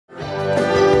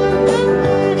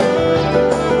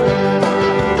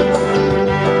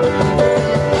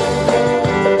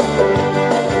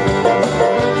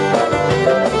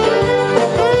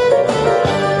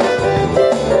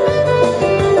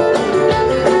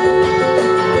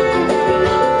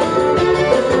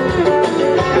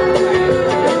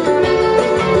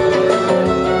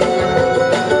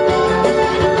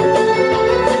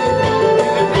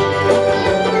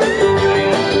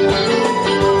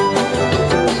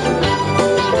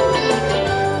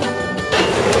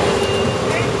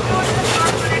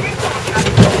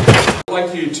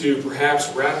like you to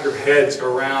perhaps wrap your heads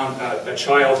around a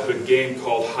childhood game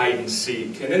called hide and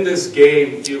seek. And in this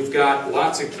game, you've got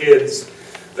lots of kids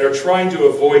that are trying to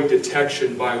avoid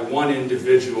detection by one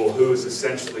individual who is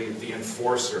essentially the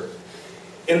enforcer.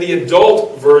 In the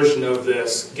adult version of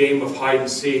this game of hide and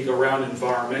seek around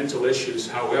environmental issues,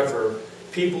 however,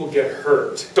 people get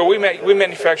hurt. So we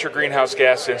manufacture greenhouse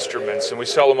gas instruments, and we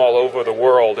sell them all over the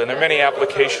world, and there are many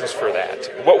applications for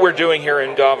that. What we're doing here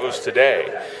in Davos today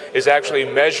is actually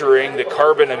measuring the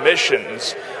carbon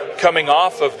emissions coming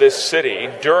off of this city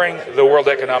during the World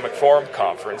Economic Forum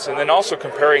conference, and then also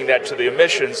comparing that to the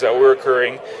emissions that were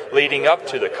occurring leading up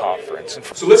to the conference.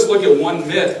 So let's look at one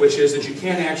myth, which is that you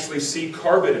can't actually see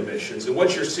carbon emissions. And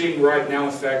what you're seeing right now,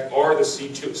 in fact, are the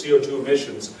CO2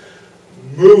 emissions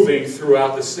moving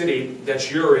throughout the city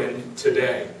that you're in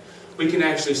today. We can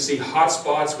actually see hot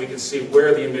spots, we can see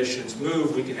where the emissions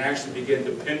move, we can actually begin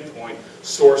to pinpoint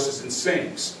sources and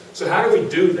sinks. So how do we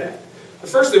do that? The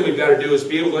first thing we've got to do is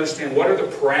be able to understand what are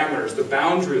the parameters, the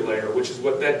boundary layer, which is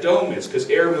what that dome is, because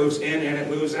air moves in and it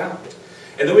moves out.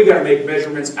 And then we've got to make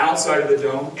measurements outside of the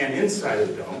dome and inside of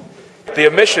the dome. The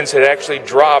emissions had actually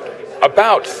dropped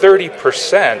about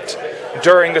 30%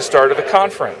 during the start of the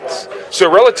conference. So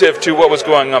relative to what was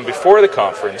going on before the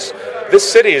conference,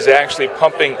 this city is actually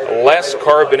pumping less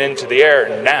carbon into the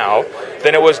air now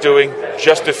than it was doing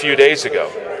just a few days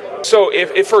ago. So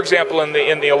if for example, in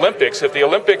the Olympics, if the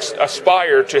Olympics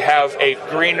aspire to have a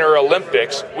greener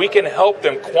Olympics, we can help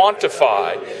them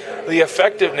quantify the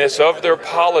effectiveness of their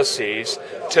policies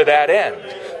to that end.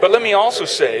 But let me also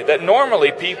say that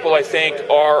normally people, I think,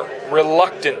 are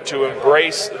reluctant to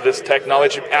embrace this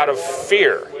technology out of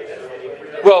fear.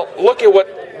 Well, look at what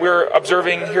we're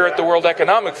observing here at the World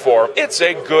Economic Forum. It's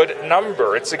a good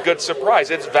number. It's a good surprise.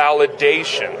 It's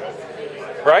validation.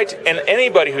 Right? And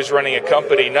anybody who's running a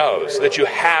company knows that you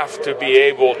have to be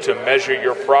able to measure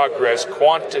your progress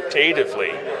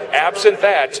quantitatively. Absent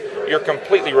that, you're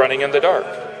completely running in the dark.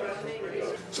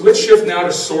 So let's shift now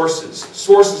to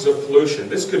sources of pollution.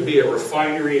 This could be a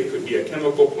refinery, it could be a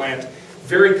chemical plant,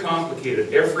 very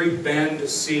complicated. Every bend,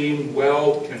 seam,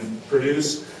 weld can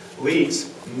produce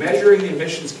leaks. Measuring the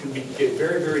emissions can get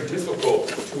very, very difficult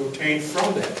to obtain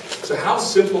from that. So how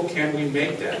simple can we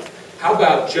make that? How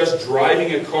about just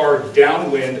driving a car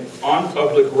downwind on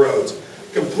public roads,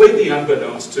 completely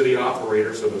unbeknownst to the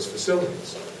operators of those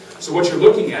facilities? So what you're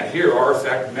looking at here are, in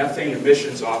fact, methane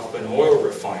emissions off of an oil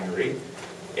refinery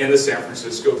in the San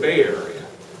Francisco Bay Area.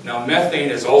 Now, methane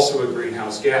is also a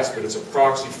greenhouse gas, but it's a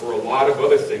proxy for a lot of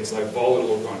other things like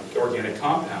volatile organic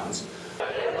compounds.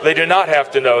 They do not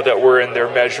have to know that we're in there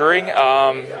measuring.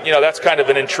 That's kind of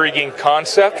an intriguing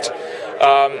concept.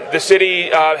 The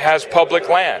city has public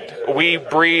land. We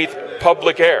breathe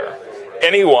public air.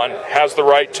 Anyone has the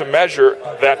right to measure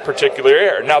that particular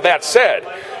air. Now, that said,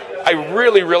 I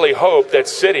really, really hope that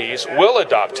cities will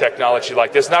adopt technology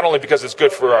like this, not only because it's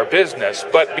good for our business,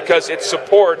 but because it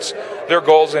supports their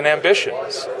goals and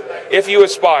ambitions. If you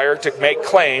aspire to make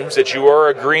claims that you are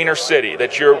a greener city,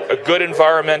 that you're a good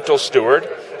environmental steward,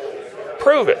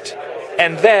 prove it,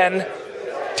 and then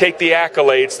take the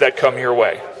accolades that come your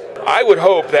way. I would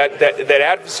hope that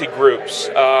advocacy groups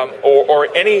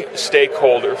or any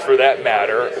stakeholder, for that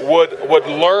matter, would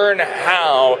learn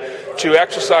how to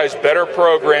exercise better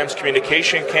programs,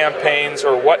 communication campaigns,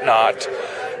 or whatnot,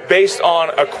 based on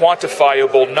a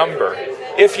quantifiable number.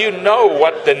 If you know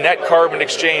what the net carbon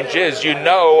exchange is, you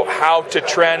know how to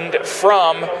trend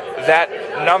from that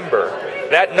number.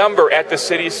 That number at the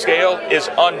city scale is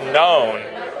unknown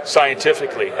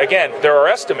scientifically. Again, there are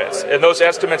estimates, and those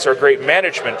estimates are great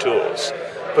management tools,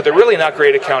 but they're really not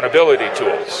great accountability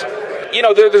tools.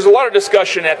 There's a lot of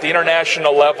discussion at the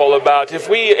international level about if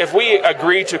we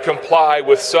agree to comply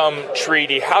with some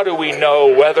treaty, how do we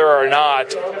know whether or not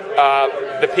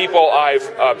the people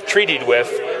I've treated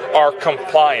with are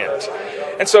compliant?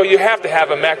 And so you have to have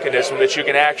a mechanism that you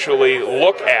can actually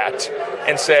look at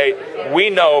and say, we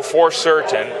know for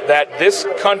certain that this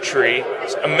country's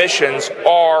emissions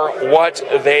are what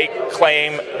they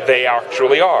claim they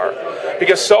actually are.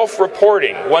 Because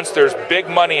self-reporting, once there's big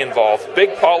money involved,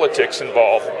 big politics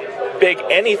involved, big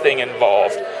anything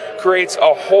involved, creates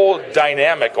a whole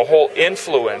dynamic, a whole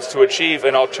influence to achieve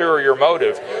an ulterior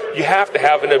motive. You have to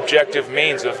have an objective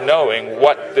means of knowing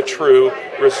what the true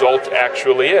result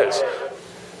actually is.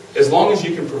 As long as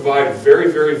you can provide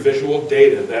very, very visual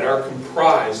data that are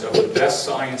comprised of the best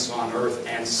science on Earth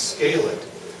and scale it,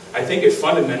 I think it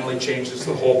fundamentally changes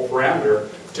the whole parameter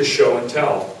to show and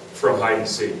tell from hide and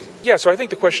seek. Yeah, so I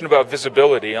think the question about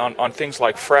visibility on things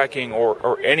like fracking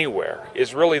or anywhere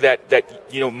is really that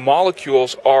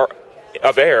molecules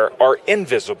of air are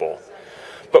invisible.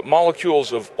 but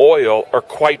molecules of oil are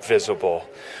quite visible.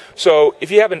 So if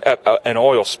you have an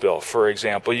oil spill, for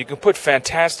example, you can put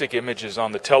fantastic images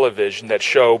on the television that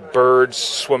show birds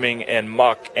swimming in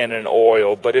muck and in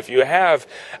oil, but if you have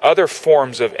other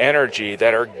forms of energy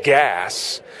that are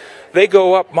gas, they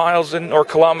go up miles or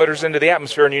kilometers into the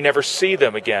atmosphere and you never see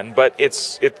them again. But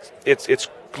it's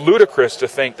ludicrous to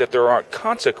think that there aren't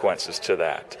consequences to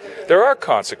that. There are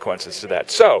consequences to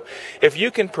that. So if you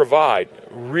can provide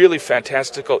really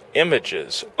fantastical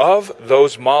images of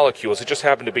those molecules that just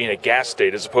happen to be in a gas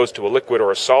state as opposed to a liquid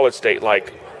or a solid state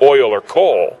like oil or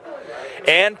coal,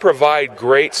 and provide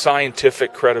great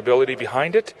scientific credibility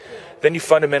behind it, then you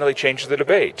fundamentally change the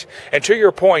debate. And to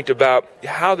your point about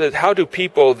how do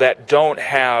people that don't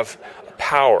have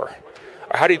power,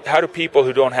 or how do people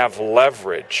who don't have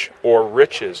leverage or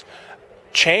riches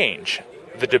change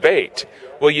the debate?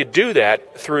 Well, you do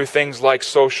that through things like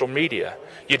social media.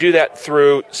 You do that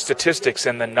through statistics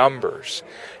and the numbers.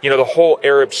 You know, the whole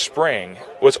Arab Spring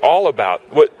was all about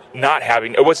it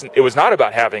was not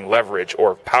about having leverage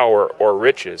or power or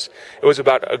riches. It was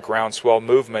about a groundswell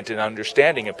movement and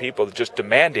understanding of people just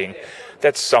demanding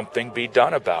that something be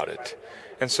done about it.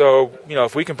 And so, you know,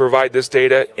 if we can provide this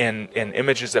data in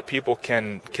images that people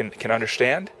can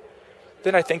understand,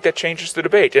 then I think that changes the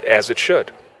debate, as it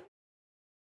should.